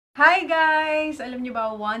Hi guys! Alam niyo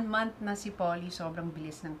ba, 1 month na si Polly. Sobrang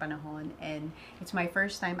bilis ng panahon. And it's my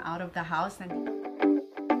first time out of the house.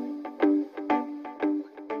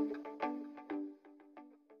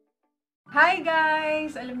 Hi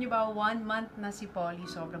guys! Alam niyo ba, 1 month na si Polly.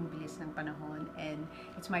 Sobrang bilis ng panahon. And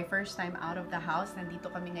it's my first time out of the house.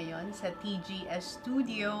 Nandito kami ngayon sa TGS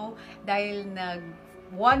Studio dahil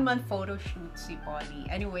 1-month photo shoot si Polly.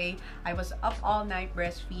 Anyway, I was up all night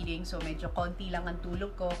breastfeeding, so medyo konti lang ang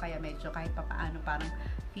tulog ko, kaya medyo kahit papaano parang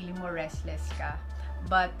feeling mo restless ka.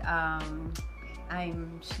 But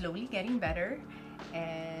I'm slowly getting better,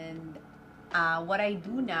 and what I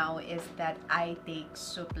do now is that I take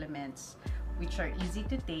supplements which are easy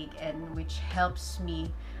to take and which helps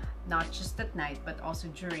me not just at night but also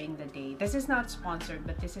during the day. This is not sponsored,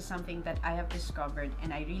 but this is something that I have discovered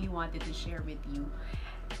and I really wanted to share with you.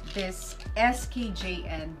 This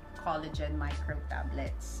SKJN collagen micro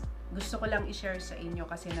tablets. Gusto ko lang i-share sa inyo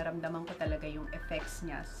kasi naramdaman ko talaga yung effects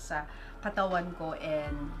niya sa katawan ko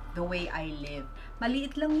and the way I live.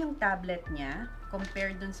 Maliit lang yung tablet niya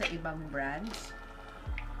compared dun sa ibang brands.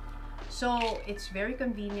 So, it's very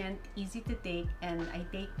convenient, easy to take, and I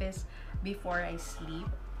take this before I sleep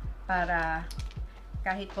para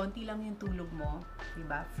kahit konti lang yung tulog mo,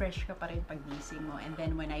 diba? Fresh ka pa rin paggising mo. And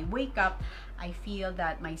then when I wake up, I feel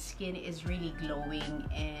that my skin is really glowing,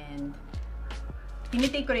 and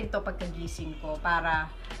tinitake ko rin to pagkagising ko para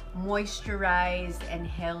moisturized and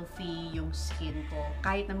healthy yung skin ko.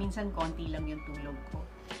 Kahit na minsan konti lang yung tulog ko.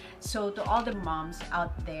 So to all the moms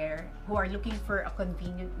out there who are looking for a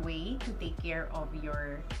convenient way to take care of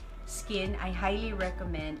your skin, I highly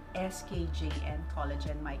recommend SKJN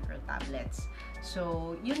Collagen Micro Tablets.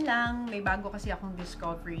 So, yun lang. May bago kasi akong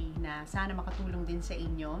discovery na sana makatulong din sa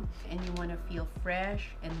inyo. And you wanna feel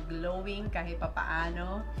fresh and glowing kahit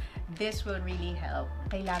papaano. This will really help.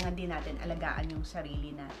 Kailangan din natin alagaan yung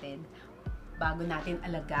sarili natin bago natin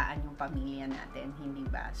alagaan yung pamilya natin, hindi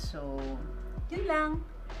ba? So, yun lang.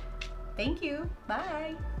 Thank you.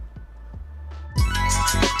 Bye!